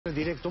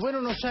Directo.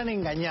 Bueno, nos han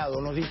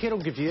engañado, nos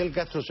dijeron que Fidel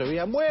Castro se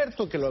había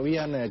muerto, que lo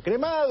habían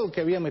cremado,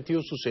 que había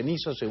metido sus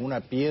cenizas en una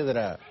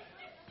piedra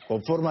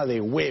con forma de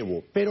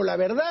huevo. Pero la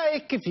verdad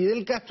es que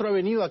Fidel Castro ha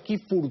venido aquí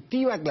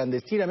furtiva,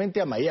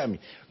 clandestinamente a Miami.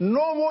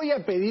 No voy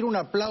a pedir un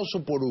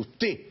aplauso por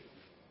usted,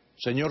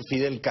 señor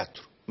Fidel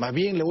Castro. Más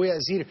bien le voy a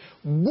decir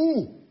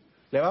 ¡bú!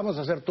 Le vamos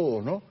a hacer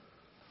todos, ¿no?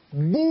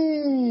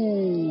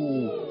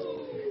 ¡Bú!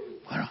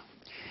 Bueno,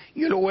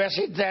 yo lo voy a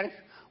aceptar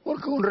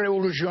porque un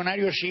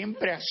revolucionario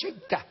siempre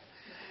acepta.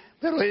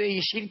 Pero he de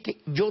decirte,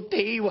 yo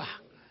te iba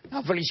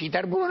a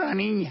felicitar por la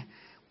niña,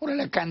 por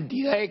la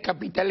cantidad de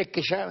capitales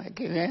que sabe,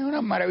 que es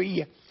una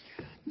maravilla.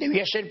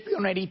 Debía ser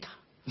pionerita.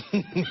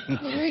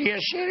 Debería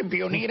ser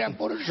pionera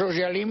por el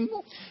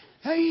socialismo.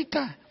 Ahí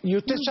está. ¿Y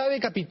usted sabe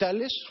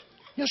capitales?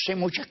 Yo sé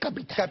muchas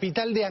capitales.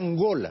 Capital de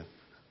Angola.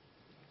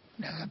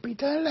 La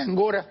capital de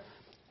Angola,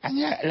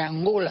 la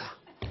Angola,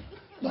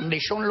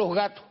 donde son los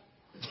gatos.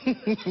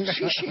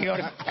 Sí,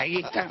 señor, ahí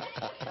está.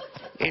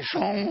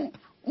 Son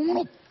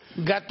unos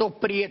gatos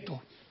prietos.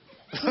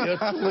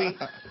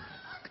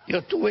 Yo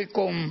estuve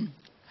con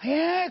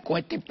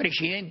este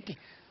presidente,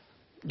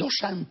 Dos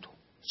Santos,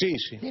 sí,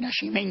 sí, de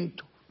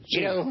nacimiento. Sí.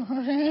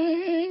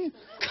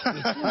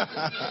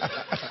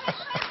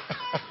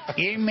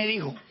 Y él me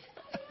dijo,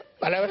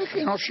 palabras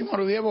que no se me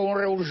olvidan porque un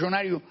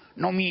revolucionario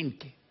no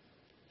miente.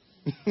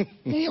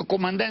 Me dijo,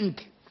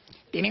 comandante,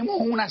 tenemos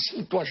una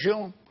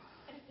situación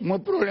muy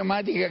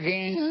problemática aquí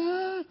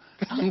en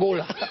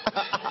Angola.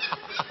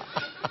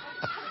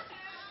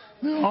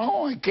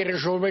 No, hay que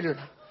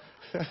resolverla.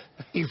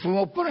 Y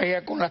fuimos por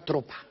allá con las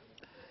tropas.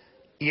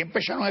 Y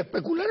empezaron a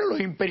especular a los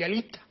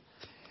imperialistas,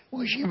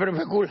 porque siempre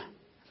especulan.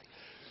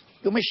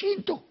 Yo me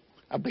siento,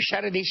 a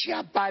pesar de ese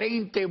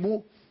aparente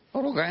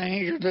por lo que han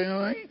hecho,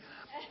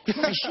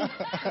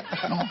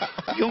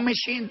 yo me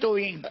siento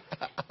bien,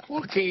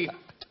 porque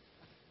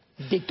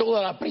de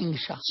toda la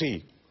prensa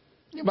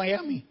de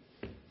Miami,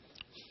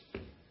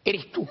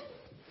 eres tú,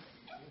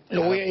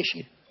 lo voy a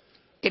decir,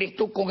 eres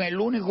tú con el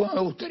único que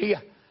me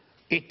gustaría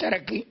estar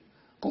aquí,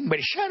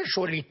 conversar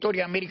sobre la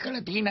historia de América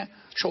Latina,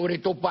 sobre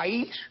tu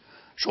país,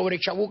 sobre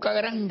Chabuca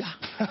Granda.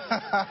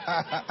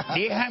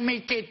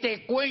 Déjame que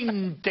te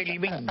cuente,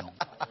 Liveno.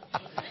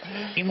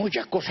 Y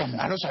muchas cosas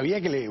más. No sabía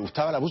que le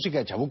gustaba la música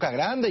de Chabuca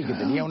Granda y que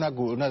tenía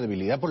una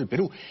debilidad por el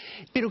Perú.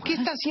 Pero ¿qué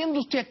está haciendo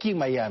usted aquí en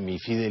Miami,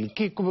 Fidel?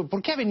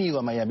 ¿Por qué ha venido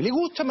a Miami? ¿Le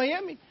gusta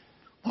Miami?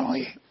 Bueno,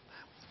 oye,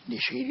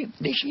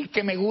 decir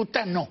que me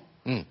gusta, no.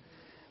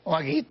 O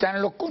aquí están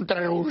los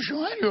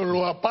contrarrevolucionarios,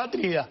 los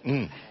apátridas,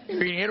 que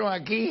vinieron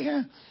aquí,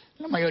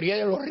 la mayoría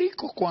de los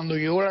ricos, cuando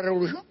llegó la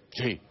revolución.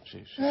 Sí,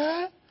 sí, sí.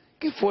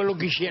 ¿Qué fue lo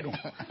que hicieron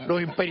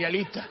los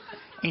imperialistas?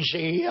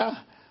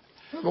 Enseguida,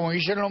 como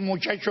dicen los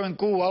muchachos en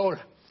Cuba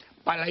ahora,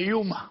 para la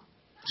yuma.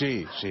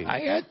 Sí, sí.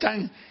 Allá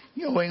están.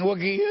 Yo vengo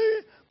aquí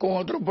con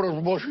otro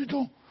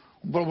propósito,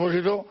 un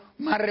propósito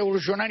más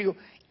revolucionario,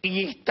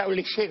 y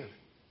establecer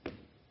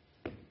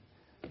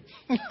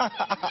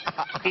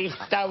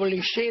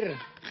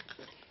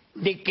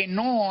de que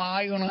no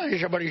hay una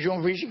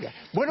desaparición física.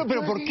 Bueno,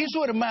 pero ¿por qué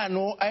su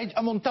hermano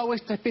ha montado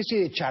esta especie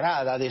de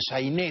charada, de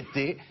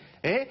sainete,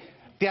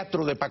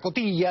 teatro de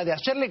pacotilla, de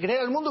hacerle creer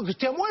al mundo que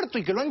usted ha muerto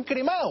y que lo han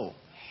cremado?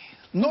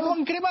 ¿No lo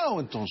han cremado,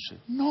 entonces?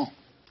 No.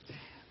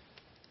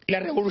 La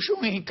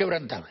revolución es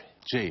inquebrantable.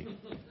 Sí.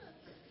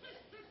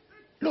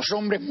 Los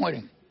hombres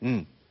mueren,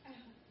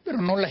 pero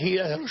no las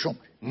ideas de los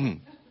hombres.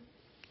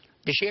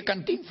 Decía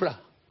Cantinflas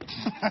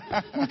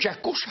muchas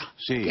cosas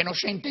que no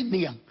se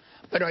entendían,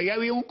 pero ahí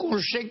había un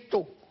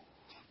concepto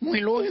muy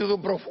lógico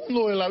y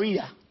profundo de la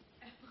vida.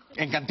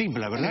 En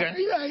Cantinflas, ¿verdad?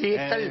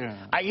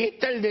 Ahí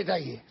está el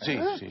detalle. Sí,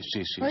 sí,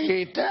 sí, sí.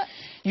 Ahí está.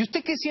 ¿Y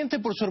usted qué siente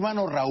por su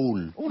hermano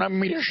Raúl? Una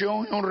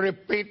admiración y un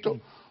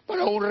respeto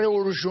para un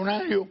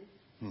revolucionario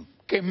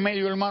que es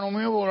medio hermano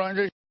mío,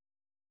 porque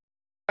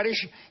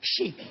parece,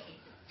 sí,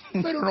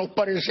 pero nos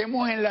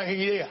parecemos en las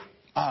ideas.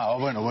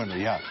 Bueno,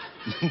 ya.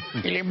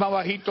 Él es más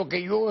bajito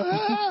que yo.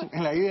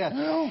 En la idea.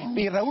 No.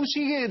 Y Raúl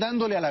sigue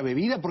dándole a la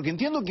bebida, porque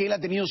entiendo que él ha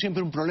tenido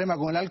siempre un problema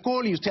con el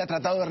alcohol y usted ha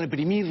tratado de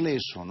reprimirle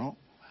eso, ¿no?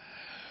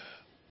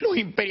 Los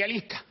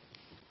imperialistas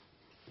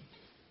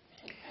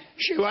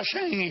se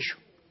basan en eso.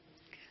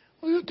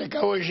 Yo te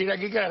acabo de decir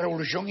aquí que la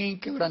revolución es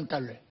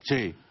inquebrantable.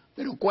 Sí.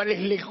 Pero ¿cuál es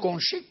el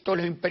concepto de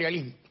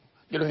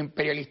los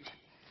imperialistas?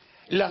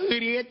 Las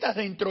grietas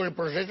dentro del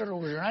proceso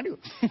revolucionario.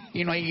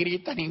 Y no hay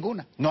grieta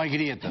ninguna. No hay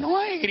grieta. No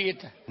hay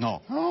grieta.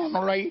 No.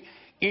 No lo hay.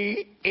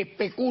 Y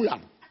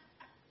especulan.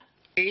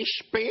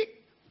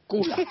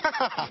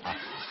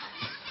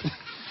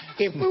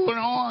 Que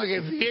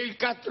Fidel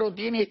Castro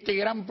tiene este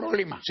gran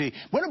problema. Sí,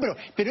 bueno,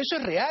 pero eso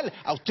es real.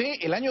 A usted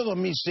el año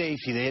 2006,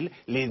 Fidel,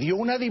 le dio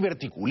una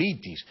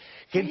diverticulitis.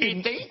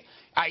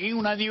 Hay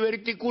una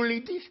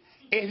diverticulitis,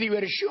 es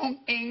diversión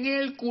en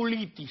el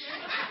culitis.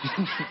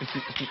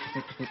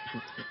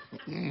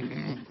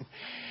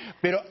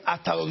 Pero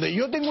hasta donde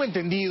yo tengo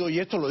entendido, y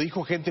esto lo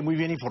dijo gente muy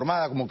bien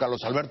informada, como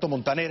Carlos Alberto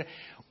Montaner,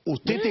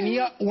 usted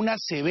tenía una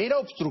severa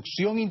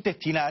obstrucción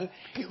intestinal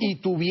y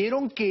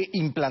tuvieron que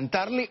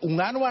implantarle un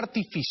ano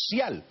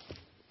artificial.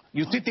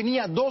 Y usted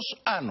tenía 2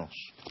 anos.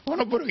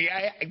 Bueno, pero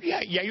ya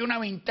hay una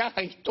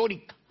ventaja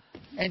histórica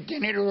en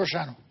tener 2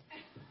 anos.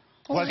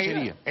 ¿Cuál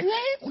sería?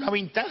 Una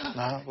ventaja.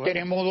 Ah, bueno.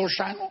 Tenemos 2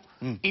 anos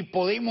y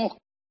podemos...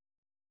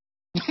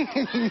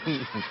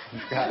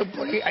 Claro.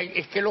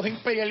 Es que los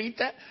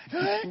imperialistas,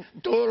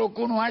 todo lo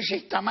que uno hace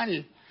está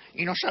mal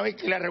y no sabe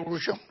que la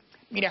revolución...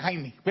 Mira,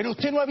 Jaime. ¿Pero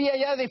usted no había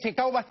ya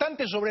defecado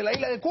bastante sobre la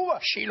isla de Cuba?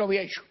 Sí, lo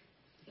había hecho.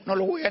 No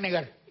lo voy a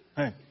negar.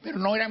 Pero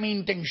no era mi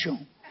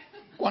intención.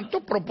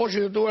 ¿Cuántos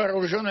propósitos tuvo la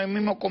revolución en el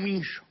mismo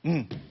comienzo?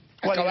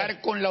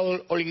 Acabar con la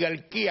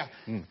oligarquía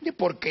de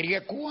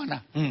porquería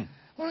cubana.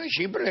 Bueno,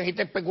 siempre la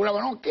gente especulaba,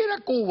 no, ¿qué era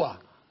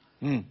Cuba?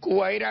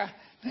 Cuba era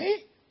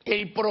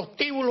el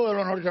prostíbulo de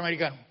los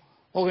norteamericanos.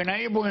 Porque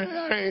nadie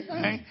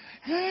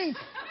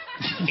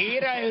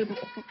era el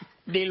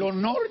de los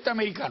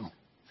norteamericanos.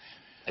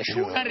 Es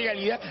una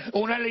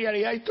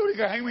realidad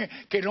histórica, Jaime,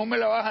 que no me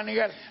la vas a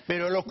negar.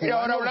 Pero los cubanos,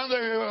 ahora hablando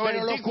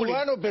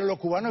de pero los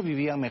cubanos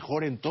vivían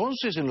mejor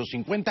entonces, en los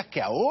 50,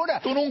 que ahora.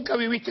 Tú nunca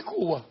viviste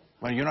Cuba.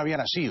 Bueno, yo no había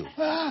nacido.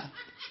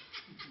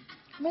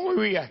 No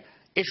vivías.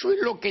 Eso es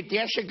lo que te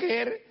hace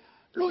creer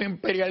los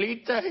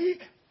imperialistas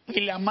y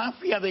la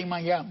mafia de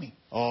Miami.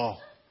 Oh.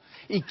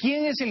 ¿Y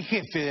quién es el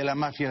jefe de la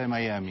mafia de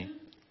Miami?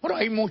 Bueno,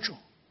 hay mucho.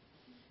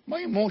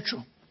 Hay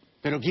mucho.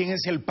 ¿Pero quién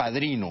es el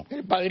padrino?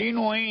 El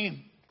padrino es...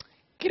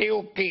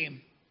 Creo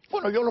que,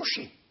 bueno, yo lo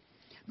sé.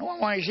 No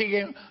vamos a decir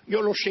que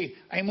yo lo sé.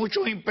 Hay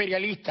muchos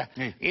imperialistas.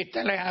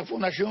 Esta es la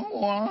Fundación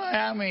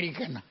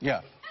Americana.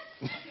 Ya.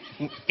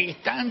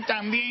 Están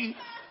también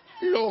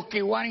los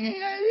que van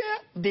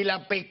de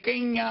la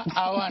pequeña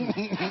Habana.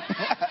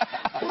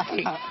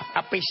 Porque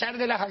a pesar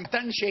de la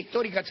jactancia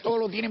histórica, todos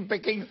lo tienen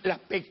pequeño. La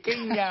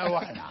pequeña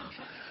Habana.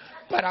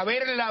 Para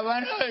ver la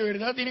Habana de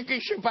verdad tiene que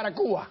irse para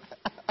Cuba.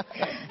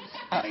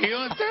 Ahí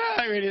donde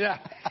está de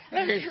verdad.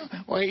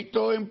 Hoy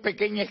todo en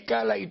pequeña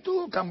escala y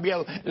todo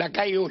cambiado. La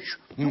calle 8,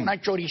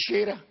 una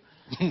choricera.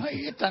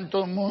 Ahí están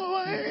todos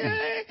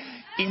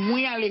y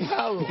muy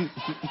alejados.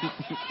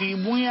 Y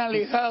muy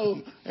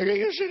alejados.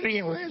 Ellos se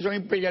ríen, porque son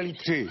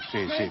imperialistas. Sí.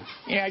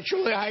 Y el hecho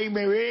de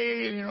Jaime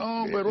Bayly,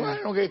 no,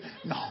 peruano, que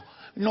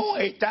no,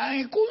 están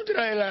en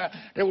contra de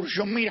la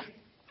revolución. Mira.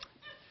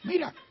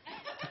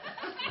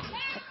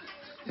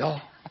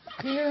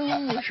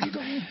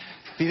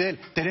 Fidel,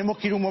 tenemos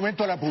que ir un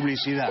momento a la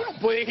publicidad. Bueno,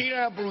 puedes ir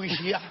a la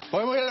publicidad.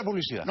 ¿Podemos ir a la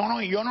publicidad?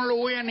 No, y yo no lo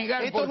voy a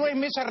negar. Esto no es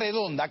mesa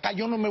redonda. Acá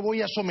yo no me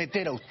voy a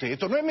someter a usted.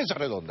 Esto no es mesa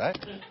redonda, ¿eh?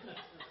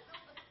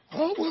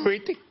 Pues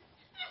vete.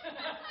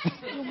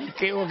 Me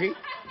quedo aquí.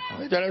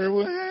 Está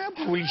la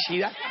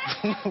publicidad.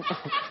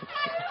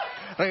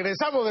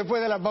 Regresamos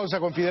después de la pausa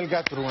con Fidel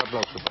Castro. Un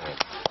aplauso para él.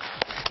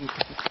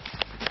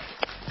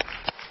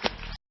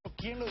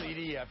 ¿Quién lo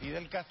diría?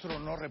 Fidel Castro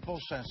no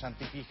reposa en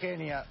Santa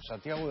Ifigenia,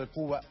 Santiago de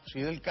Cuba.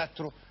 Fidel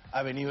Castro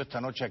ha venido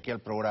esta noche aquí al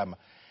programa.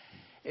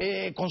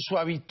 Con su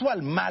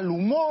habitual mal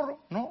humor,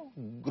 ¿no?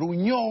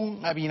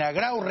 Gruñón,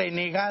 avinagrado,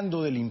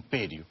 renegando del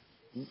imperio.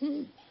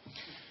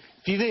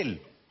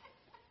 Fidel,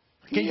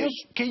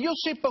 que yo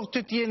sepa,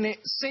 usted tiene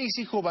 6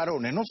 hijos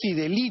varones, ¿no?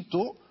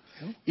 Fidelito,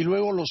 y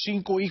luego los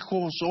 5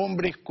 hijos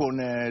hombres con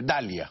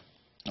Dalia,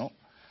 ¿no?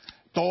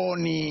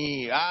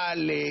 Tony,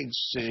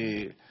 Alex...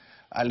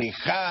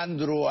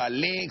 Alejandro,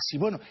 Alexis,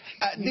 bueno,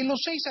 de los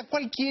 6, ¿a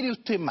cuál quiere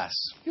usted más?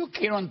 Yo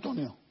quiero a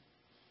Antonio.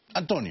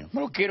 Antonio. Me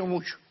lo quiero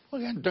mucho,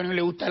 porque a Antonio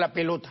le gusta la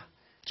pelota.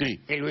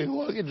 Sí. El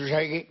béisbol, que tú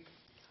sabes que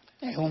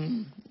es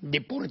un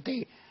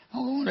deporte,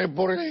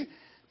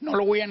 no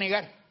lo voy a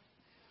negar,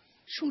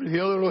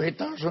 surgió de los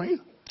Estados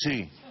Unidos.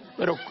 Sí.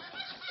 Pero,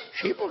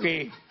 sí,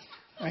 porque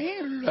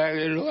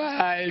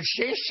al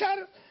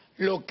César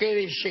lo que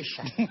de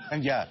César.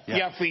 Ya.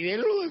 Y a Fidel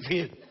lo de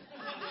Fidel.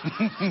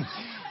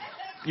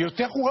 ¿Y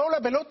usted ha jugado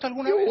la pelota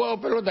alguna vez? Yo he jugado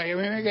pelota y a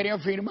mí me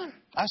querían firmar.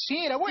 Ah,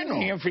 sí, era bueno. Me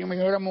querían firmar,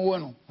 yo era muy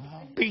bueno.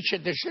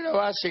 Pitcher, tercera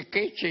base,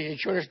 catcher,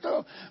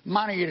 shortstop,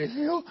 manager.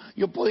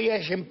 Yo podía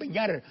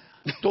desempeñar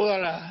todas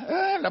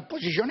las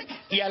posiciones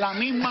y a la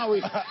misma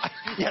vez.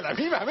 ¿Y a la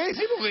misma vez?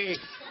 Sí, porque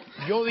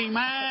yo Di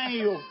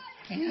Mayo,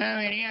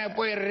 venía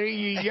después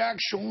Reggie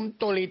Jackson, un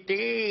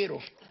toletero.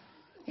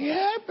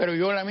 Pero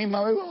yo a la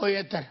misma vez voy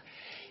a estar.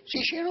 Sí,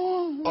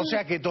 no. O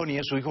sea que Tony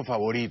es su hijo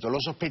favorito, lo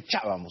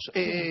sospechábamos.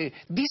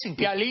 Dicen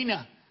que... Y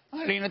Alina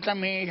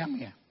también es hija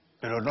mía.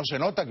 Pero no se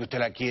nota que usted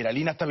la quiere.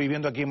 Alina está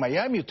viviendo aquí en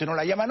Miami, usted no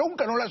la llama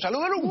nunca, no la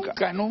saluda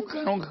nunca.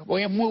 Nunca.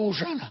 Porque es muy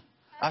gusana.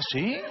 ¿Ah,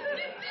 sí?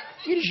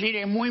 Quiere decir,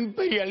 es muy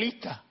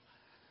imperialista.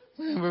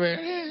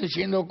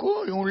 Diciendo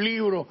un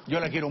libro. Yo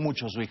la quiero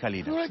mucho, su hija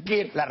Alina. Yo la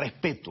quiero. La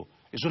respeto.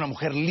 Es una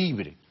mujer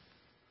libre.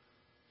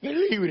 ¿Es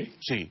libre?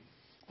 Sí.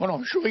 Bueno,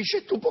 eso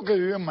dices tú porque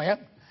vives en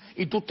Miami.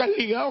 Y tú estás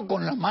ligado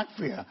con la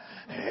mafia.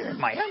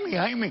 Miami,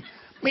 Jaime.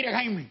 Mira,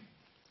 Jaime.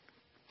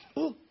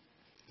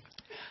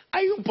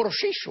 Hay un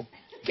proceso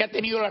que ha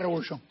tenido la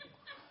revolución.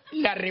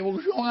 La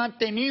revolución ha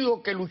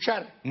tenido que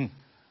luchar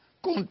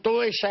con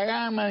toda esa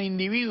gama de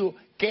individuos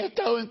que ha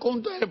estado en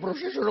contra del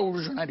proceso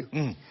revolucionario.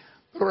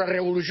 Pero la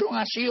revolución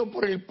ha sido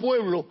por el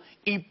pueblo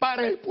y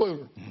para el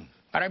pueblo.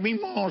 Ahora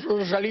mismo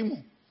nosotros salimos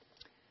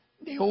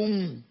de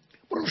un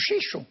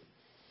proceso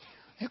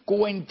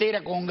Cuba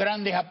entera con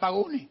grandes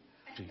apagones.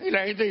 Sí. Y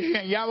la gente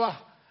decía, ya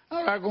va a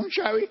hablar con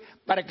Chávez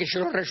para que se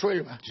lo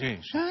resuelva. Sí,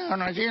 sí. Ah,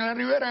 nací en la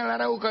ribera del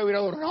Arauca,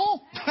 Virador.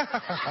 No.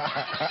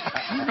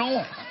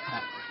 No.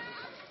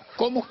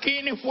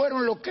 ¿Quiénes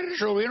fueron los que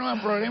resolvieron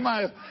el problema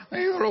de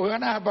los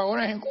grandes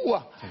apagones en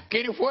Cuba? Sí.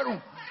 ¿Quiénes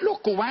fueron? Los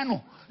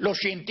cubanos, los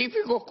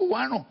científicos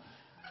cubanos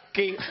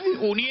que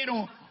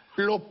unieron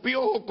los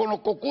piojos con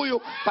los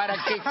cocuyos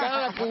para que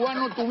cada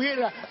cubano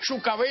tuviera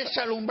su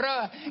cabeza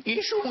alumbrada, y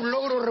eso es un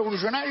logro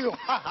revolucionario.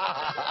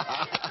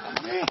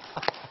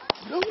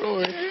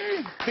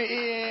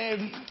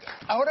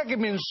 Ahora que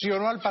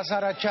mencionó al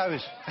pasar a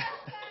Chávez,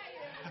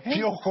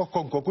 piojos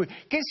con cocuyos,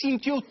 ¿qué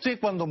sintió usted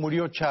cuando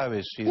murió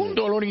Chávez? Un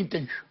dolor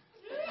intenso.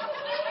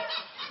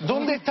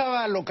 ¿Dónde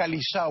estaba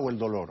localizado el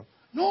dolor?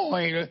 No,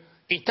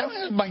 estaba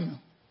en el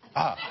baño.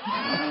 Ah.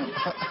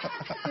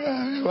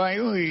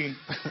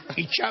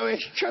 Y Chávez,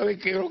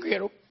 que yo lo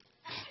quiero,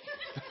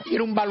 y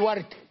era un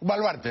baluarte. ¿Un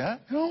baluarte, eh?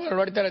 No, un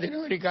baluarte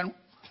latinoamericano,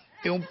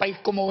 de un país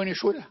como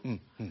Venezuela.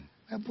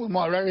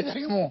 Podemos hablar,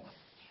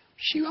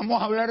 si vamos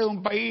a hablar de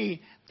un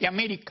país de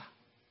América,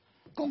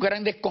 con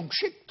grandes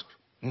conceptos,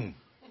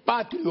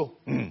 patrio,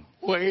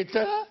 pues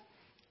está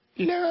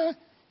la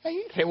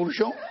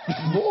revolución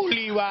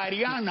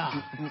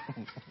bolivariana.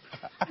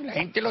 La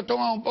gente lo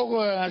toma un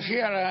poco así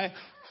a la...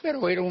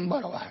 Pero era un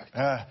bárbaro.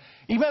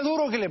 ¿Y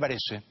Maduro qué le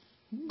parece?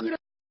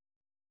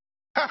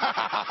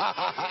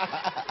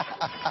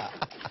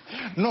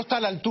 No está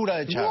a la altura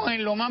de Chávez. No,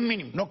 en lo más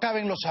mínimo. No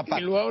caben los zapatos.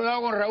 Y lo he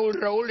hablado con Raúl.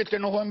 Raúl,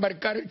 nos va a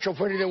embarcar el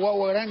chofer de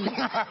guagua grande.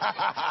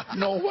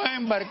 Nos va a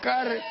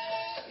embarcar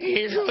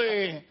eso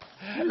de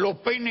los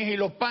peines y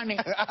los panes.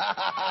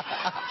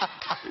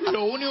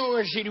 Lo único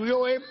que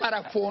sirvió es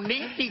para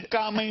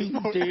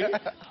fonéticamente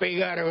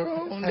pegar,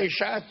 ¿no? Un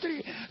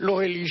desastre.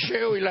 Los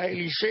Eliseos y las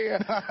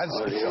Eliseas.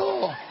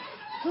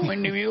 Un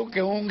individuo que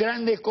es un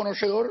gran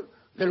desconocedor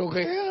de lo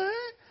que es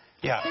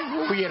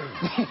el gobierno.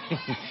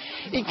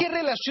 ¿Y qué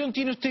relación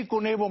tiene usted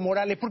con Evo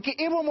Morales? Porque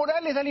Evo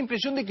Morales da la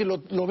impresión de que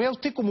lo ve a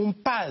usted como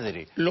un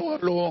padre.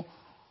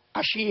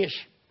 Así es.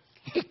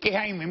 Es que,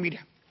 Jaime,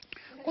 mira,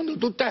 cuando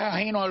tú estás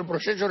ajeno al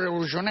proceso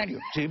revolucionario...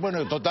 Sí,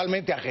 bueno,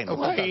 totalmente ajeno.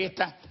 Pues ahí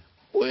está.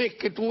 Puedes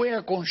que tú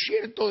veas con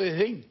cierto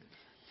desdén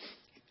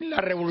la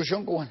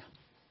Revolución Cubana.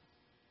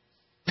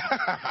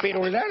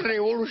 Pero la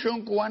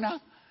Revolución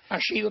Cubana ha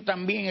sido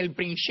también el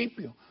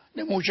principio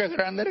de muchas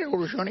grandes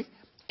revoluciones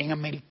en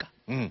América.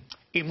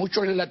 Y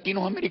muchos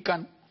latinos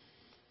americanos,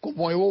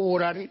 como Evo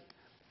Morales,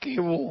 que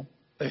Evo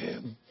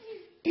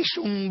es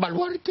un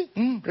baluarte,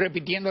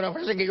 repitiendo la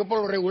frase que yo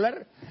por lo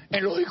regular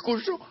en los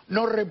discursos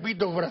no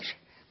repito frases.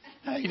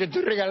 Ahí te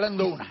estoy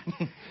regalando una,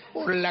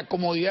 por la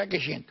comodidad que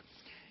siento.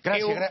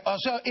 Gracias. O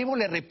sea, Evo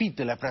le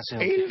repite la frase.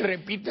 Él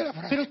repite la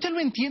frase. ¿Pero usted lo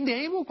entiende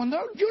a Evo cuando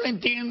habla? Yo lo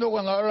entiendo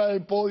cuando habla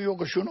del pollo,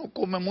 que si uno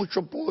come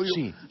mucho pollo,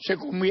 se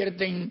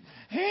convierte en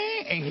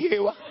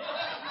jeva.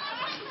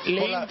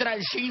 Le entra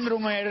el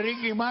síndrome de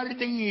Ricky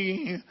Martin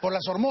y... ¿Por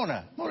las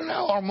hormonas? Por las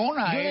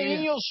hormonas. Yo de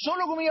niño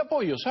solo comía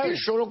pollo, ¿sabes? Él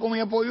solo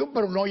comía pollo,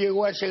 pero no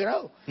llegó a ese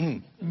grado.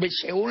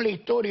 Según la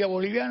historia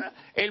boliviana,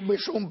 él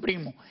besó a un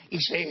primo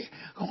y se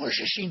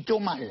sintió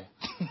mal.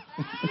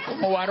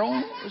 Como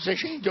varón se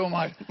sintió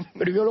mal.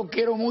 Pero yo lo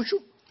quiero mucho.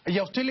 ¿Y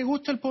a usted le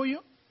gusta el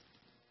pollo?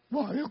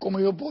 Bueno, yo he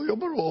comido pollo,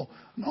 pero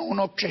no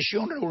una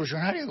obsesión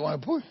revolucionaria con el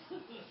pollo.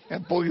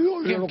 El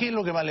pollo... ¿Qué es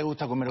lo que más le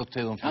gusta comer a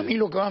usted, don Fidel? A mí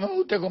lo que más me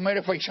gusta comer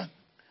es faisán.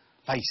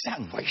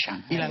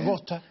 Faisán. ¿Y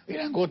langosta? Y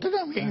langosta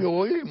también. Yo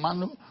voy y le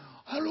mando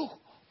a los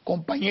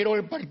compañeros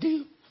del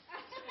partido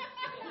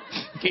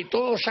que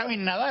todos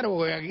saben nadar,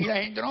 porque aquí la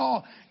gente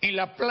no, en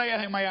las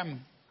playas de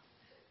Miami.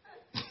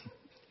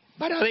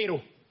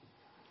 Varadero.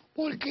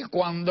 Porque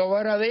cuando a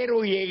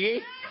Varadero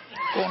llegué,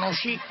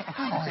 conocí...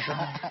 No,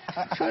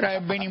 eso era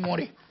el Benny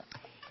Moré.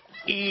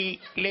 Y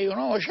le digo,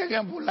 no, se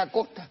quedan por la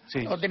costa.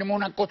 No tenemos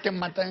una costa en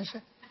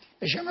Matanza.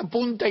 Se llama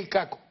Punta y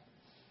Caco.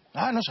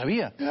 Ah, no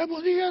sabía.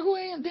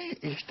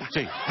 Está.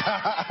 Sí.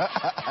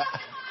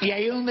 Y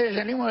ahí es donde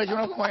salimos de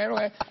unos compañeros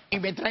y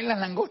me traen las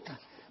langostas.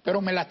 Pero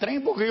me las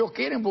traen porque ellos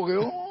quieren, porque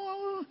yo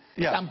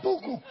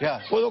tampoco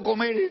puedo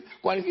comer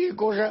cualquier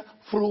cosa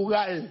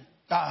frugal.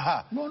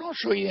 Ajá. No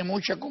soy de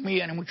mucha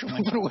comida, ni mucho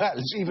menos.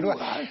 Frugal, sí,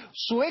 frugal.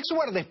 Su ex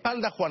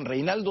guardaespaldas, Juan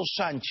Reinaldo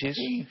Sánchez,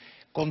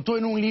 contó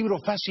en un libro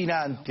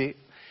fascinante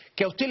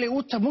que a usted le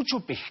gusta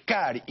mucho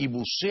pescar y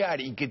bucear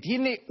y que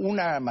tiene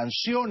una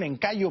mansión en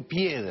Cayo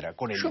Piedra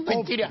con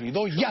helicóptero y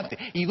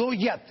dos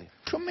yates.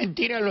 Son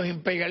mentiras los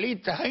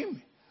imperialistas,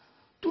 Jaime.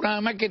 Tú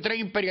nada más que traes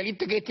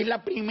imperialistas, que esta es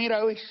la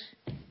primera vez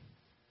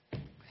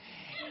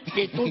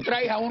que tú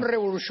traes a un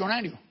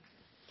revolucionario.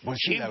 Pues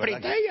sí, siempre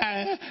está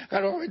allá,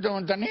 Carlos Roberto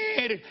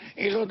Montaner,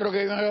 el otro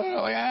que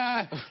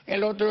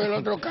el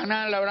otro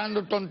canal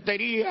hablando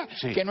tonterías,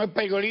 que no es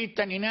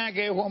periodista ni nada,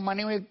 que es Juan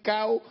Manuel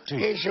Cao,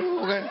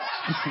 eso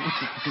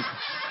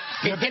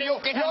yo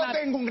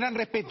tengo un gran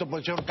respeto por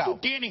el señor Cao. ¿Tú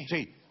tienes?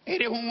 Sí.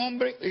 Eres un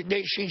hombre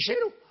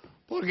sincero,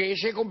 porque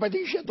esa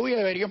competencia tuya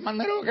deberías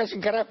mandarlo casi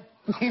carajo.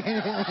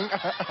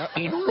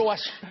 Y no lo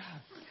hace.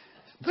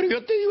 Pero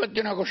yo te digo a ti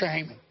una cosa,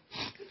 Jaime.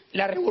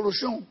 La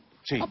revolución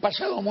sí, ha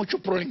pasado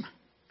muchos problemas.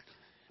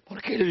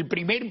 Porque el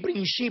primer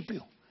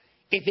principio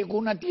es de que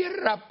una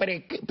tierra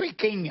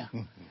pequeña,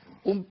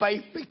 un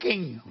país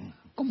pequeño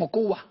como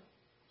Cuba,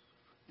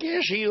 que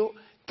ha sido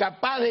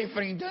capaz de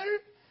enfrentar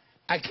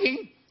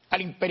aquí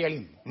al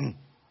imperialismo.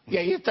 Y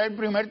ahí está el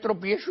primer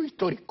tropiezo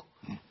histórico.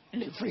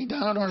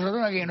 Enfrentando a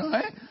nosotros aquí, ¿no?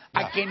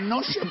 A que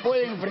no se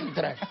puede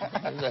enfrentar.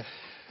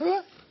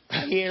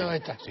 Ahí es donde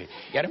está. Sí.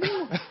 Y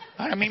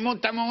ahora mismo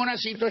estamos en una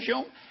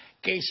situación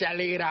que se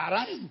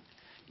alegrarán.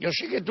 Yo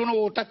sé que tú no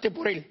votaste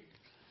por él.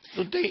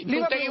 Tú te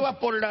ibas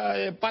por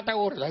la pata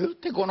gorda. Yo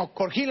te conozco.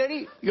 ¿Por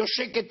Hillary? Yo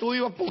sé que tú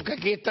ibas porque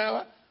aquí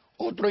estaba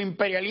otro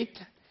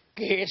imperialista,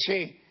 que es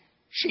ese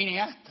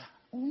cineasta,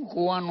 un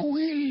cubano,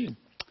 él,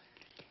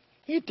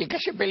 que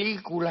hace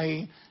películas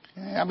y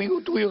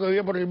amigo tuyo que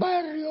vive por el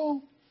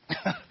barrio.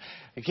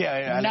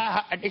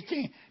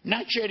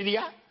 Nacher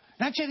Díaz.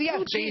 Nacher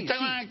Díaz, sí,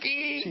 estaban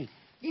aquí, sí.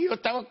 Y yo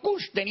estaba,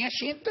 tenía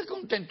sienta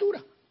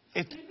contentura.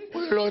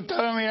 Pues lo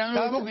estaba mirando.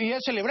 Estábamos ya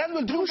celebrando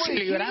el triunfo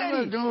de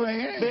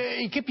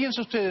Hillary. ¿Y qué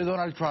piensa usted de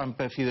Donald Trump,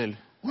 Fidel?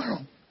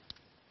 Bueno,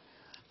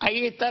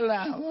 ahí está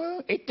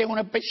es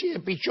una especie de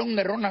pichón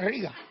de Ronald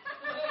Reagan.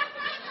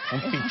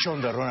 Un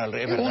pichón de Ronald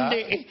Reagan, ¿verdad?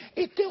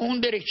 Este es un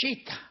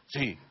derechista.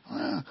 Sí.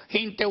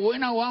 Gente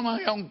buena, Obama,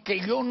 aunque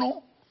yo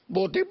no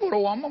voté por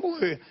Obama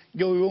porque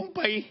yo vivo en un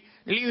país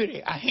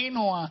libre,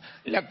 ajeno a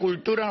la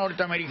cultura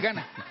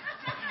norteamericana.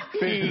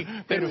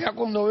 Pero ya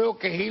cuando veo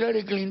que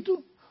Hillary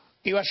Clinton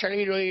iba a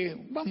salir hoy,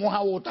 vamos a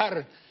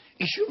votar.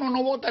 Y si uno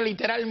no vota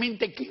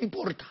literalmente, ¿qué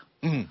importa?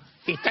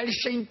 Está el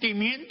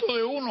sentimiento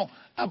de uno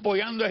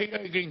apoyando a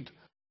Hillary Clinton.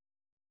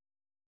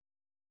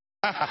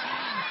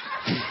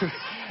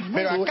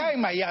 Pero acá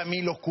en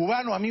Miami los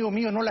cubanos, amigos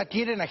míos, no la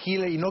quieren a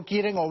Hillary y no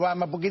quieren a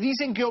Obama porque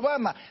dicen que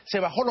Obama se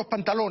bajó los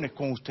pantalones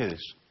con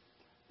ustedes.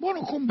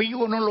 Bueno,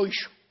 conmigo no lo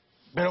hizo.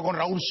 Pero con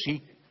Raúl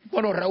sí.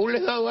 Bueno, Raúl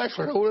les ha dado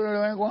eso. Raúl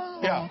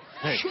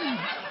Sí.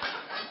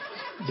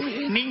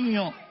 Desde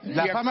niño.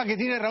 La fama que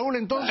tiene Raúl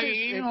entonces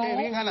es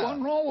bien ganada.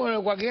 No,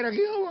 bueno, cualquiera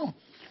aquí. No.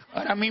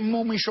 Ahora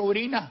mismo mi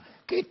sobrina,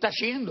 ¿qué está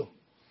haciendo?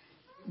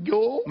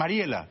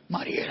 Mariela.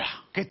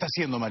 ¿Qué está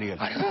haciendo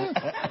Mariela?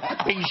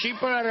 Al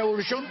principio de la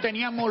revolución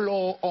teníamos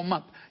los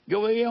OMAP.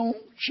 Yo veía un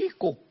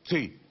chico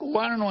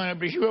cubano en el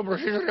principio del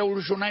proceso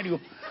revolucionario.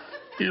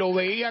 Lo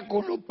veía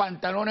con los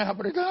pantalones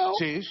apretados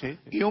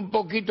y un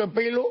poquito de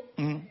pelo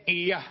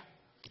y ya.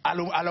 A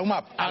la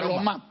UMAP. A la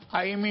UMAP,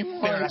 ahí mismo.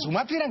 Pero las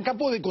UMAP eran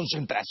campos de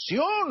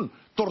concentración,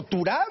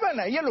 torturaban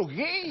ahí a los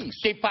gays.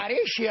 ¿Te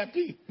parece a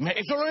ti?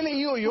 Eso lo he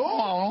leído yo.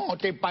 No,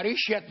 te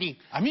parece a ti.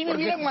 A mí me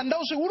hubieran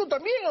mandado seguro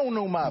también a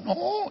una UMAP.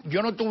 No,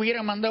 yo no te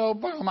hubiera mandado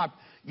para la UMAP.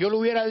 Yo le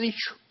hubiera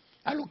dicho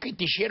a los que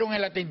te hicieron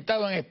el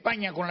atentado en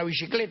España con la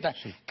bicicleta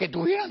que te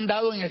hubieran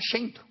dado en el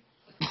centro.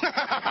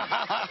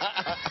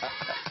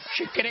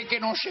 Si cree que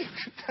no sé.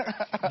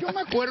 Yo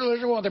me acuerdo de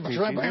eso cuando te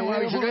pasó en España con la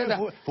bicicleta.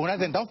 Fue un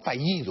atentado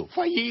fallido.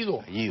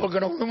 Porque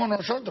no fuimos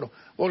nosotros.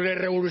 Porque el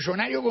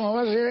revolucionario cuando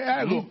va a hacer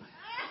algo,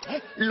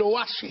 lo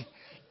hace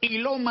y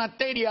lo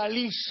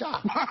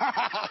materializa.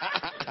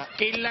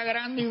 Que es la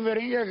gran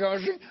diferencia que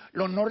hacen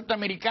los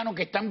norteamericanos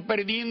que están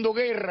perdiendo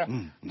guerra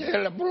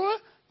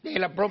desde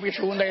la propia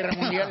Segunda Guerra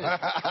Mundial.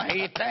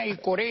 Ahí está, y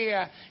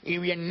Corea, y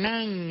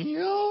Vietnam,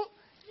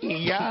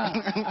 y ya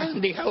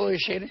han dejado de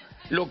ser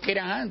lo que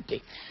eran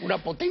antes, una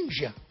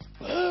potencia.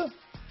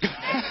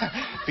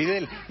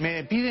 Fidel,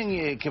 me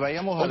piden que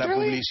vayamos a la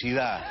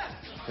publicidad.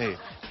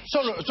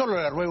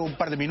 Solo le ruego un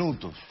par de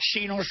minutos.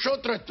 Si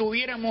nosotros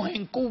estuviéramos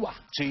en Cuba,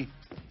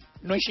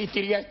 no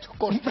existiría esto.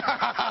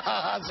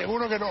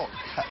 Seguro que no.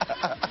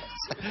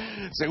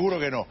 Seguro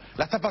que no.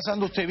 ¿La está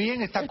pasando usted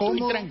bien? ¿Está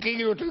cómodo? Estoy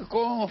tranquilo, estoy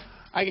cómodo.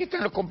 Ahí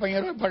están los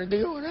compañeros del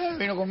partido, ¿verdad?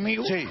 Vino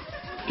conmigo.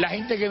 La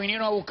gente que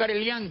vinieron a buscar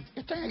el IAN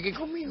están aquí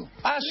conmigo.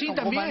 Sí,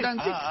 también.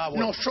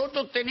 Bueno.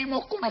 Nosotros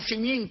tenemos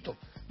conocimiento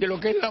de lo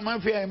que es la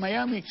mafia de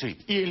Miami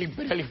y el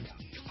imperialismo.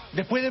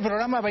 ¿Después del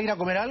programa va a ir a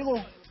comer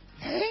algo?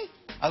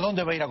 ¿A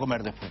dónde va a ir a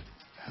comer después?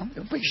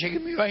 Yo pensé que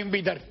me ibas a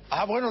invitar.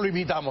 Bueno, lo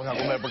invitamos a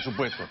comer, por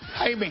supuesto.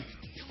 Jaime,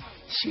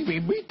 si me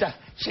invitas,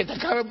 se te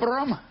acaba el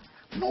programa.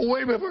 No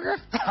vuelve para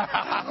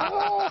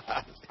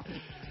acá.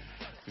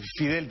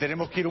 Fidel,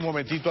 tenemos que ir un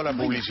momentito a la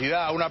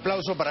publicidad. Un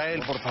aplauso para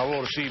él, por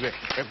favor.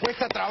 Me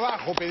cuesta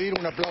trabajo pedir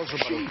un aplauso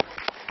para él.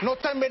 No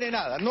está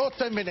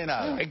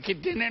envenenada, Hay que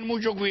tener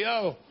mucho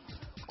cuidado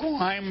con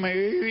Jaime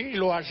Bayly y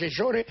los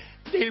asesores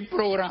del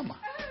programa.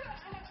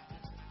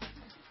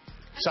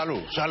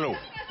 Salud.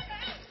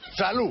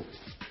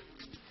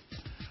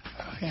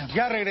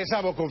 Ya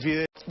regresamos con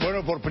Fidel.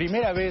 Bueno, por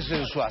primera vez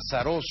en su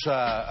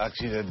azarosa,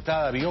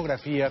 accidentada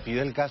biografía,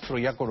 Fidel Castro,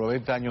 ya con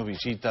 90 años,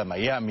 visita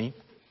Miami.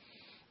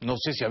 No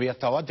sé si había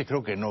estado antes,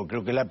 creo que no.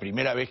 Creo que es la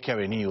primera vez que ha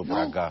venido por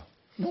acá.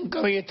 Nunca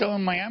había estado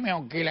en Miami,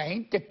 aunque la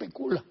gente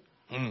especula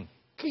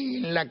que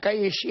en la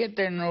calle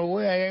 7 en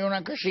Noruega hay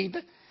una casita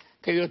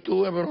que yo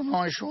estuve, pero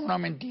no, eso es una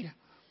mentira.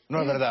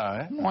 No es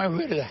verdad, ¿eh? No es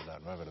verdad.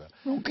 No es verdad.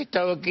 Nunca he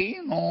estado aquí,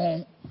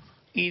 no.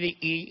 Y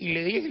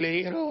le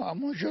dije a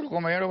muchos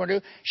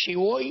compañeros, si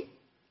voy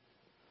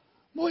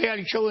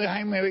al show de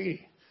Jaime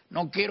Bayly,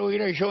 no quiero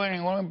ir al show de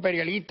ningún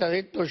imperialista de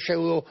estos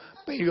pseudo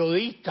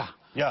periodistas.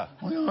 Ya.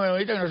 Unos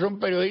periodistas que no son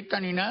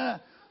periodistas ni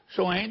nada.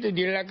 Son gente que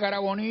tiene la cara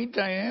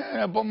bonita,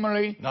 pónmelo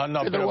ahí.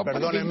 No, pero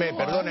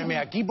perdóneme.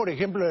 Aquí, por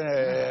ejemplo,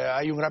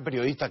 hay un gran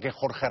periodista que es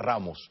Jorge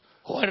Ramos.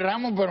 Jorge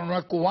Ramos, pero no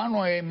es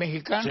cubano, es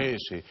mexicano.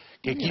 Sí,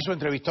 que quiso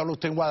entrevistarlo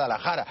usted en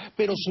Guadalajara.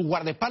 Pero su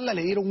guardaespaldas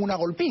le dieron una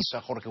golpiza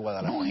a Jorge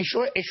Guadalajara. No,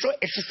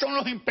 esos son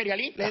los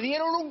imperialistas. Le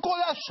dieron un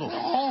codazo.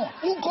 No.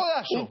 Un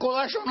codazo. Un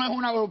codazo no es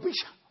una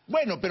golpiza.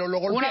 Bueno, pero lo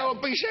golpearon. Una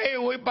golpiza es,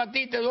 voy para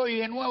ti, te doy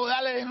de nuevo,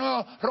 dale de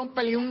nuevo,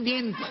 rómpele un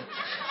diente.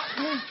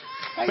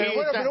 Pero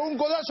bueno, pero un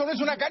codazo no es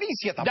una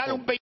caricia tampoco. Dale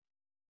un pedazo.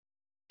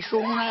 Eso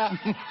es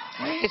una...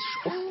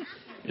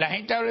 La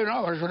gente habla,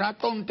 no, pero es una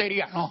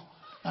tontería. No,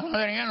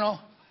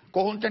 no.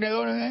 Coge un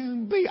tenedor,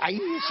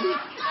 ahí sí.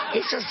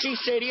 Eso sí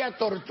sería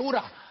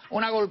tortura.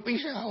 Una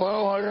golpiza,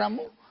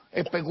 Ramón,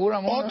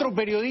 especulamos. Otro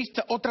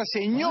periodista, otra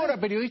señora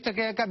periodista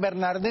que hay acá,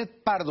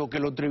 Bernadette Pardo, que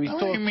lo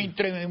entrevistó. Ay, me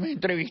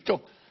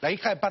entrevistó. La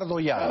hija de Pardo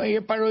Llada. La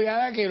hija de Pardo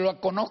Llada, que lo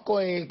conozco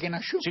desde que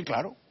nació. Sí,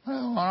 claro.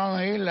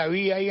 La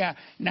vi ahí a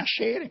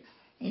nacer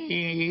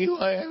y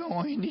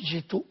como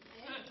dices tú.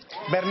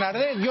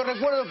 Bernadette, yo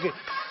recuerdo que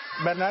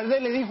Bernadette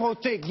le dijo a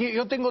usted,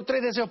 yo tengo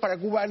 3 deseos para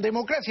Cuba: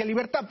 democracia,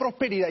 libertad,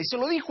 prosperidad, y se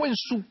lo dijo en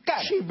su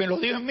cara. Sí, me lo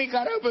dijo en mi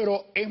cara,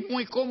 pero es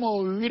muy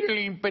cómodo vivir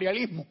el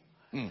imperialismo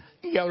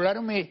y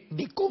hablarme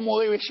de cómo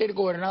debe ser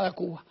gobernada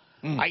Cuba.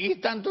 Ahí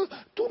están, tú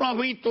no has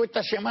visto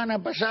esta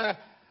semana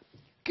pasada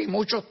que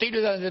muchos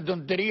tiran de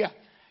tontería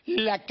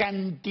la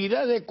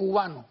cantidad de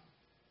cubanos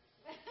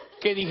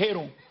que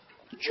dijeron,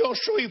 yo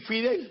soy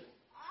Fidel.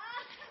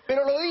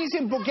 Pero lo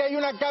dicen porque hay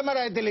una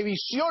cámara de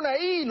televisión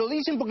ahí, lo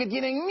dicen porque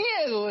tienen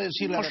miedo de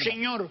decir la verdad. No,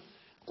 señor,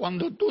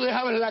 cuando tú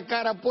dejabas la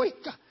cara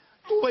puesta,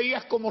 tú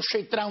veías cómo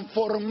se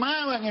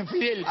transformaban en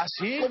Fidel. ¿Ah,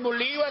 sí? Cómo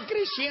le iba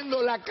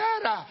creciendo la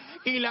cara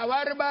y la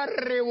barba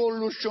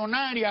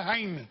revolucionaria,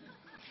 Jaime.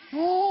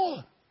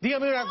 No.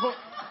 Dígame una cosa.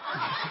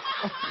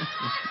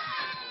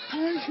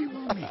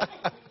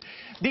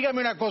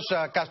 Dígame una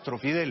cosa, Castro,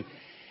 Fidel.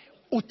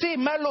 ¿Usted es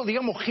malo,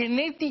 digamos,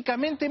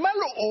 genéticamente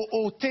malo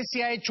o usted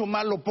se ha hecho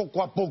malo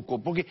poco a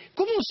poco? Porque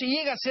 ¿cómo se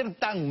llega a ser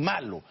tan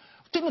malo?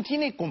 Usted no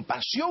tiene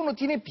compasión, no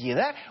tiene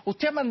piedad.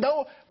 Usted ha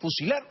mandado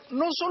fusilar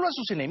no solo a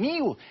sus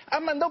enemigos, ha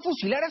mandado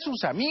fusilar a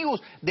sus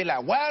amigos de la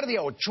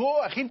Guardia,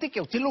 Ochoa, gente que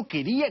a usted lo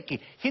quería,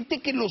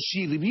 gente que lo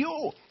sirvió.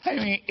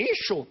 Jaime,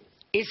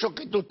 eso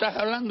que tú estás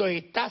hablando,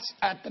 estás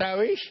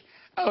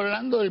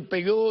hablando del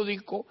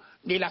periódico,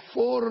 de la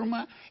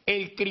forma,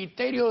 el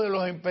criterio de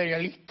los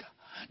imperialistas,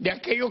 de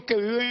aquellos que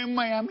viven en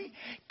Miami,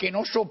 que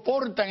no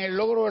soportan el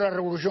logro de la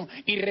revolución.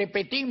 Y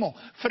repetimos,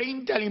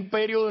 frente al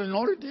imperio del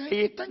norte,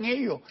 ahí están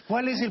ellos.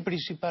 ¿Cuál es el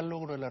principal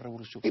logro de la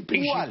revolución?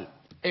 ¿Cuál?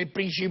 El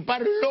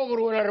principal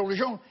logro de la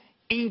revolución,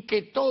 en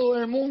que todo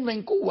el mundo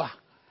en Cuba,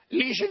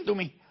 listen to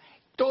me,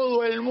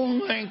 todo el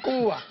mundo en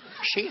Cuba,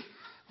 sí.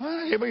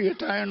 Yo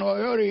estaba en Nueva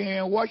York y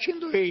en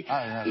Washington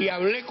y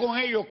hablé con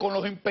ellos, con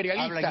los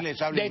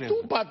imperialistas, habla de inglés.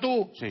 tú para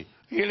tú. Sí.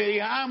 Y le dije,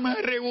 I'm a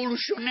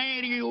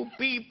revolutionary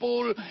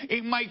people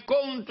in my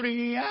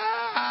country,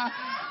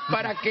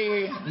 para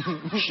que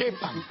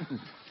sepan.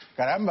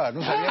 Caramba,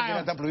 no sabía que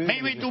era tan prohibido.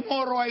 Maybe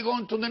tomorrow I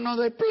go to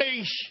another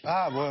place.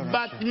 Bueno.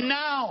 But sí.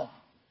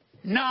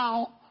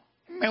 now,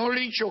 mejor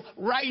dicho,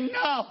 right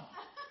now,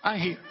 I'm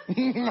here.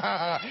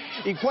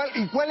 ¿Y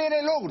cuál era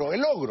el logro?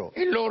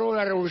 El logro de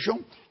la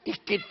revolución es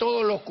que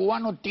todos los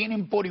cubanos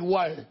tienen por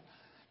igual.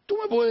 Tú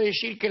me puedes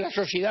decir que la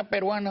sociedad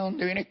peruana,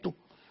 ¿dónde vienes tú?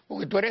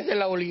 Porque tú eres de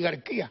la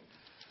oligarquía.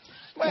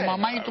 Tu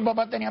mamá y tu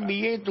papá tenían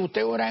billetes,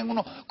 usted era en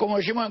uno, como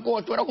decimos en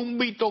Cuba, tú eras un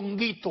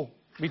bitonguito.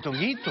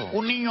 ¿Bitonguito?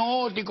 Un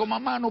niño ótico,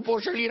 mamá, no puedo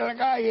salir a la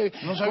calle.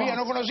 No sabía,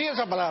 no conocía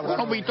esa palabra.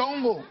 Bueno,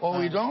 bitongo,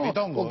 bitongo.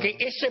 Bitongo. Porque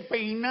ese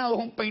peinado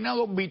es un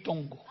peinado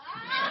bitongo.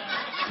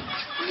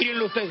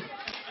 Mírenlo ustedes.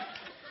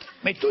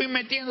 Me estoy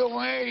metiendo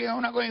con él en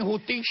una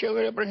injusticia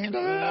que le presenta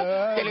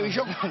la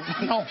televisión.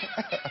 No, es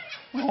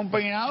un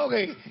peinado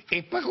que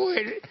es para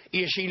coger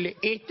y decirle,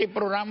 este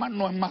programa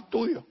no es más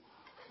tuyo.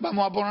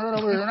 Vamos a poner a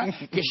una persona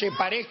que se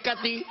parezca a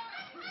ti,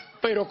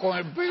 pero con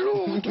el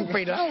pelo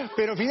pelado.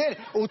 Pero Fidel,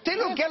 usted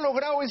lo que ha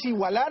logrado es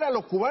igualar a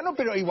los cubanos,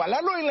 pero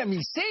igualarlos en la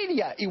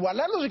miseria,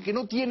 igualarlos en que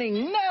no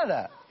tienen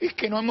nada. Es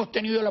que no hemos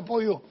tenido el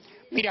apoyo.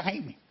 Mira,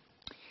 Jaime,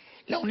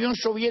 la Unión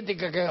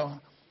Soviética que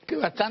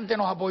bastante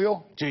nos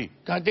apoyó. Sí.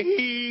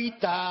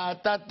 Tatita,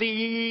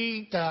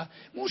 tatita,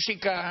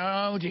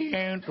 música,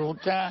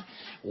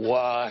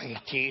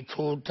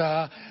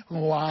 guajituta,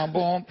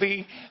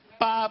 guapompi,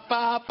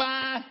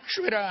 pa.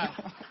 Eso era,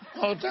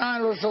 no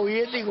estaban los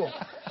soviéticos.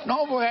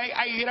 No, pues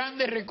hay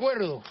grandes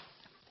recuerdos.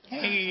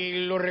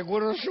 Y los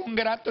recuerdos son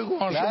gratos y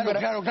cuando son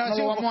gratos no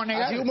lo vamos a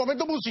negar. Ha sido un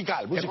momento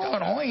musical.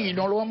 No, y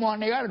no lo vamos a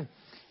negar.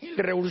 El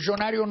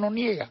revolucionario no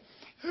niega.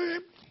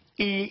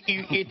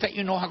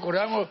 Y nos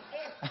acordamos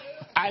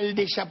al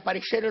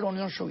desaparecer la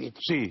Unión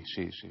Soviética. Sí.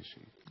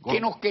 ¿Qué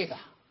nos queda?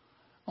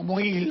 Como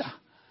isla,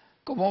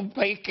 como un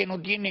país que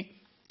no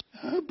tiene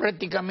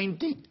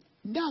prácticamente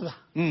nada.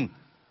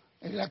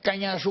 La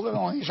caña de azúcar,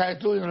 como sabes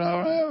tú,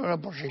 la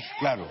proceso.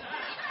 Claro.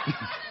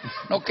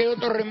 No queda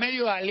otro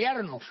remedio de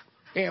aliarnos,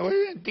 en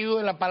el sentido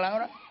de la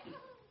palabra,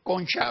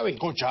 con Chávez.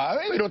 ¿Con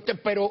Chávez?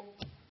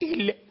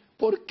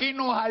 ¿Por qué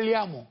nos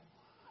aliamos?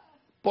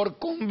 ¿Por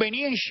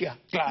conveniencia?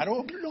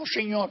 Claro. No,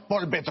 señor.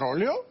 ¿Por el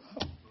petróleo?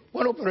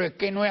 Bueno, pero es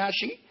que no es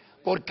así,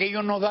 porque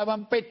ellos nos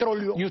daban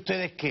petróleo. ¿Y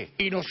ustedes qué?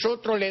 Y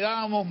nosotros le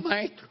dábamos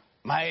maestros.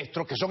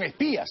 Maestros que son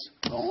espías.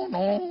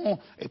 No,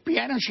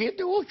 espías eran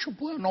 7 u 8,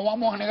 pues no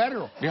vamos a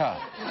negarlo. Ya.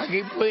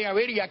 Aquí puede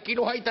haber, y aquí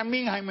los hay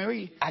también, Jaime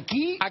Bayly.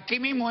 ¿Aquí? Aquí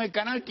mismo en el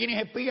canal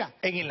tienes espías.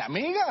 ¿En la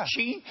Mega?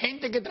 Sí,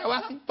 gente que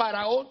trabajan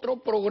para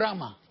otro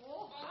programa.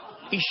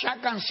 Y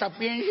sacan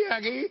sapiencia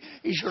aquí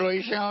y se lo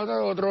dicen a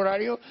otro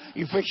horario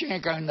y fecha en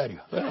el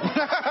calendario.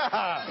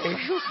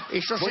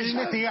 Eso voy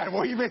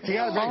a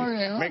investigar.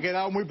 No. Me he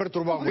quedado muy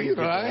perturbado.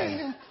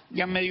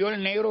 Ya me dio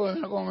el negro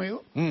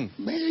conmigo.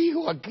 Me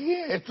dijo, aquí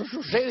esto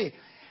sucede.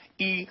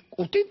 Y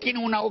usted tiene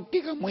una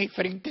óptica muy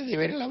diferente de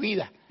ver la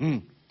vida.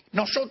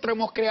 Nosotros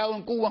hemos creado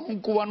en Cuba un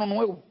cubano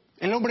nuevo.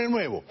 ¿El hombre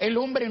nuevo? El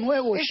hombre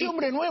nuevo. Ese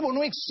hombre nuevo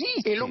no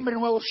existe. El hombre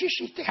nuevo sí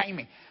existe,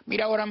 Jaime.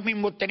 Mira, ahora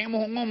mismo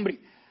tenemos un hombre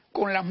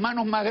con las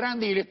manos más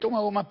grandes y el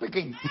estómago más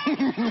pequeño.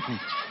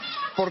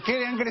 ¿Por qué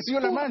le han crecido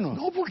las manos?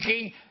 No,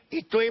 porque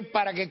esto es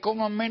para que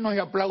coman menos y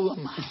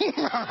aplaudan más.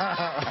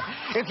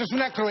 Esto es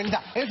una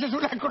crueldad,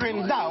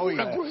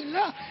 oiga. Una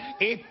crueldad.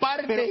 Es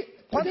parte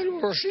del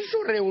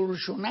proceso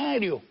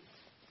revolucionario.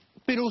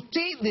 Pero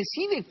usted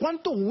decide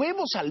cuántos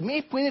huevos al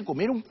mes puede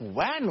comer un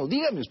cubano.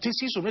 Dígame usted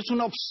si eso no es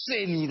una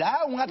obscenidad,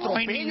 un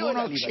atropello. No hay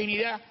ninguna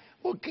obscenidad,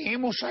 porque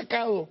hemos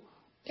sacado...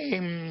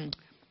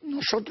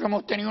 nosotros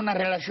hemos tenido una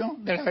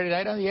relación de la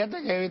verdadera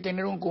dieta que debe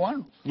tener un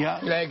cubano,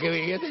 la que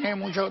debería tener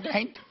mucha otra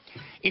gente.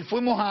 Y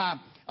fuimos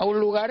a un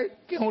lugar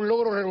que es un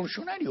logro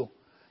revolucionario,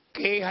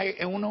 que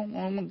es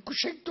un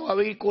sector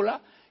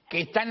avícola que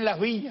está en las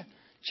villas,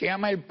 se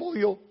llama el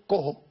pollo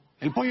cojo.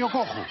 ¿El pollo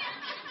cojo?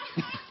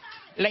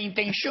 La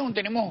intención,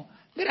 tenemos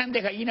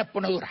grandes gallinas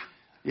ponedoras,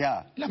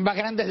 las más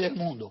grandes del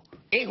mundo.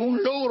 Es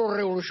un logro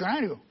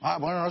revolucionario. Ah,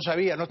 bueno, no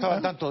sabía, no estaba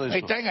al tanto de eso.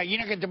 Ahí están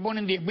gallinas que te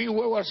ponen 10.000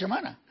 huevos a la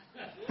semana.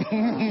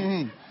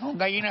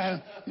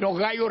 Gallinas, los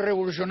gallos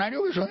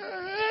revolucionarios que son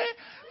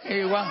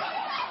igual.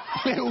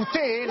 Pero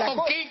usted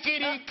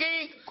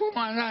 ¿Qué,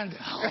 comandante?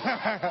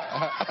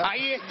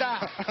 Ahí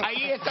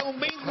está un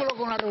vínculo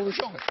con la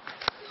revolución.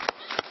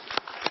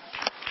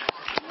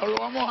 No lo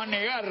vamos a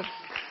negar.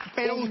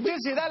 Pero usted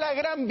se da la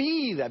gran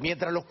vida,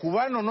 mientras los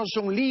cubanos no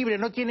son libres,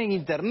 no tienen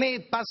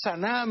internet,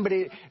 pasan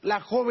hambre,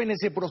 las jóvenes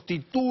se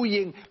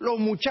prostituyen, los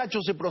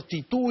muchachos se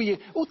prostituyen.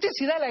 Usted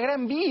se da la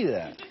gran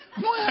vida.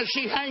 No es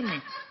así,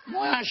 Jaime,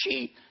 no es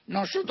así.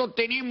 Nosotros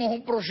tenemos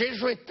un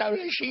proceso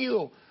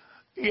establecido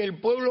y el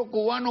pueblo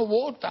cubano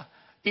vota,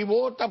 y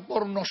vota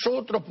por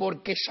nosotros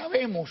porque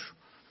sabemos,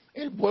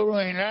 el pueblo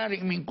en general,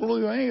 y me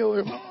incluyo en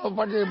ello, formo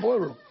parte del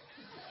pueblo,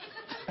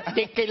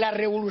 de que la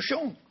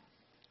revolución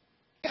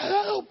ha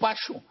dado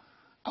paso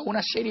a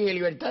una serie de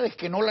libertades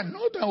que no las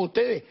notan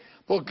ustedes,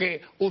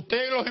 porque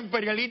ustedes los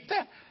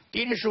imperialistas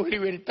tienen sus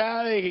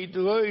libertades y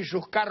todo, y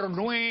sus carros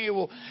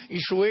nuevos,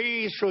 y su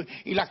eso,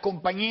 y las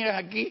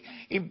compañeras aquí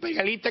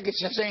imperialistas que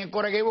se hacen en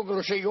Coraquebo, que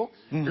lo sé yo,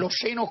 los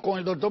senos con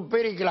el doctor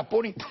Pérez que las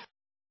ponen.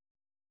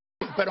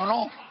 Pero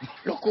no,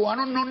 los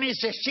cubanos no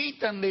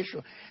necesitan de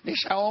eso, de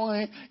esa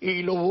ONG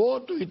y los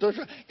votos y todo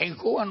eso. En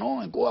Cuba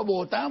no, en Cuba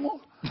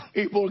votamos.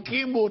 ¿Y por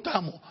quién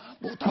votamos?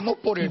 Votamos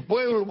por el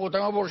pueblo,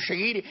 votamos por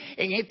seguir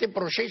en este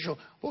proceso,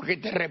 porque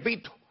te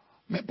repito,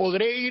 me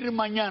podré ir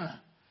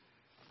mañana,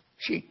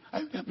 sí,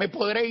 me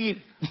podré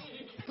ir,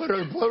 pero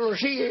el pueblo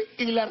sigue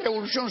y la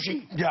revolución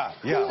sigue.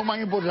 Es lo más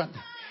importante.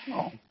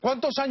 No.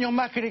 ¿Cuántos años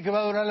más cree que va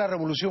a durar la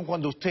revolución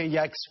cuando usted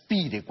ya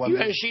expire?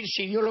 Iba a decir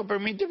si Dios lo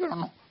permite, pero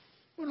no.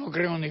 No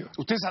creo en Dios.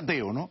 Usted es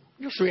ateo, ¿no?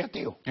 Yo soy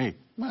ateo.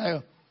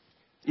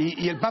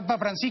 ¿Y el Papa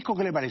Francisco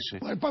qué le parece?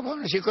 El Papa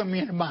Francisco es mi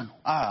hermano.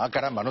 Ah,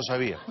 caramba, no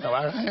sabía.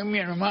 Es mi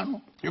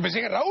hermano. Yo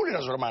pensé que Raúl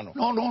era su hermano.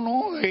 No,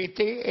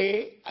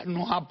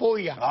 nos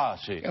apoya. Ah,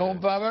 sí. Es un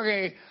Papa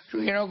que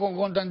surgieron con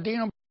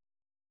Constantino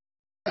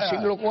en el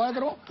siglo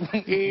IV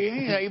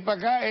y de ahí para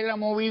acá él ha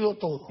movido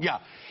todo.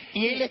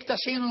 Y él está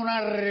haciendo una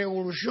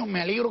revolución,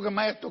 me alegro que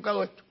me hayas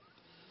tocado esto.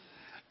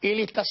 Él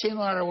está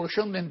haciendo una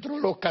revolución dentro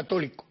de los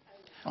católicos.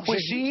 No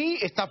pues sí,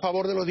 está a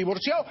favor de los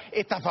divorciados,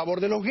 está a favor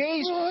de los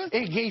gays,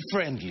 es gay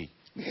friendly.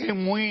 Es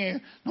muy...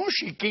 No,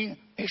 sí, que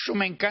eso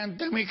me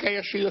encanta a mí que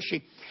haya sido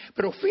así.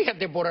 Pero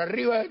fíjate, por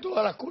arriba de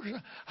todas las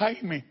cosas,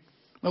 Jaime,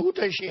 me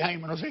gusta decir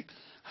Jaime, no sé,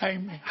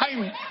 Jaime,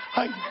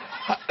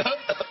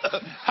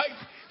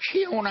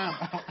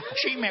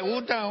 sí, me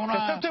gusta una...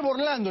 ¿Está usted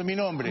burlando en mi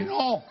nombre?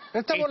 No,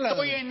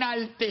 estoy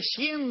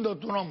enalteciendo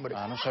tu nombre.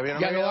 Ah, no sabía, no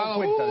me había dado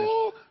cuenta de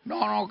eso.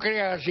 No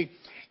creas así.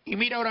 Y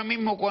mira ahora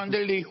mismo cuando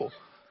él dijo,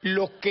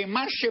 los que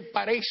más se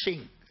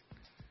parecen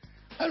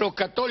a los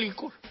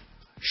católicos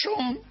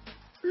son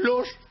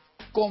los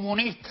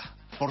comunistas.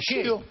 ¿Por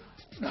qué?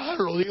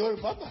 Lo dijo el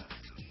Papa.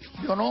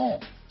 Yo no.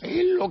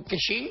 Es lo que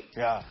sí.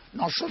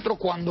 Nosotros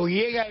cuando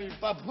llega el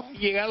Papa, han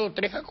llegado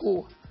 3 a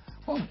Cuba.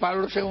 Juan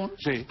Pablo II.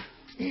 Sí.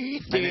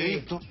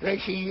 Benedicto.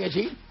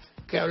 Sí,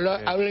 que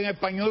habla en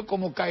español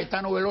como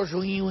Caetano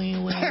Veloso. Y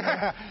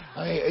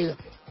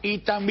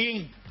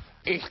también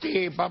el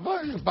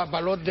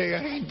papalote de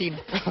Argentina.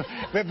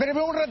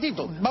 Espéreme un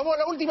ratito, vamos a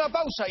la última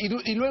pausa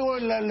y luego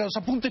los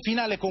apuntes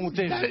finales con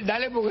ustedes.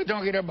 Dale porque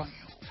tengo que ir al baño.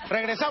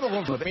 Regresamos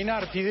con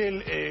terminar,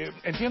 Fidel.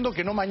 Entiendo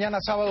que no mañana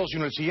sábado,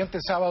 sino el siguiente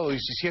sábado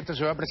 17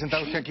 se va a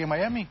presentar usted aquí en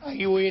Miami.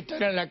 Ahí voy a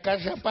estar en la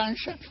Casa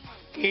Panza,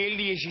 que es el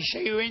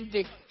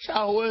 16-20,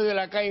 sábado jueves de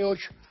la calle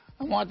 8.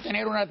 Vamos a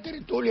tener una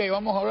tertulia y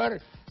vamos a hablar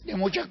de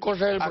muchas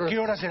cosas del programa. ¿A qué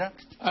hora será?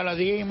 A las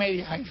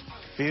 10:30, Jaime.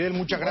 Fidel,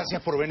 muchas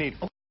gracias por venir.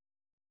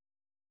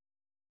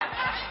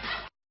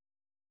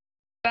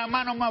 La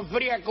mano más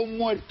fría que un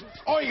muerto.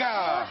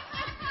 ¡Oiga!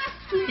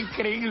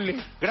 Increíble.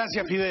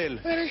 Gracias,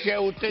 Fidel. Gracias a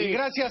usted. Y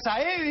gracias a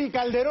Eddy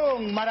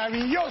Calderón,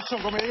 maravilloso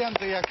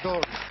comediante y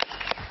actor.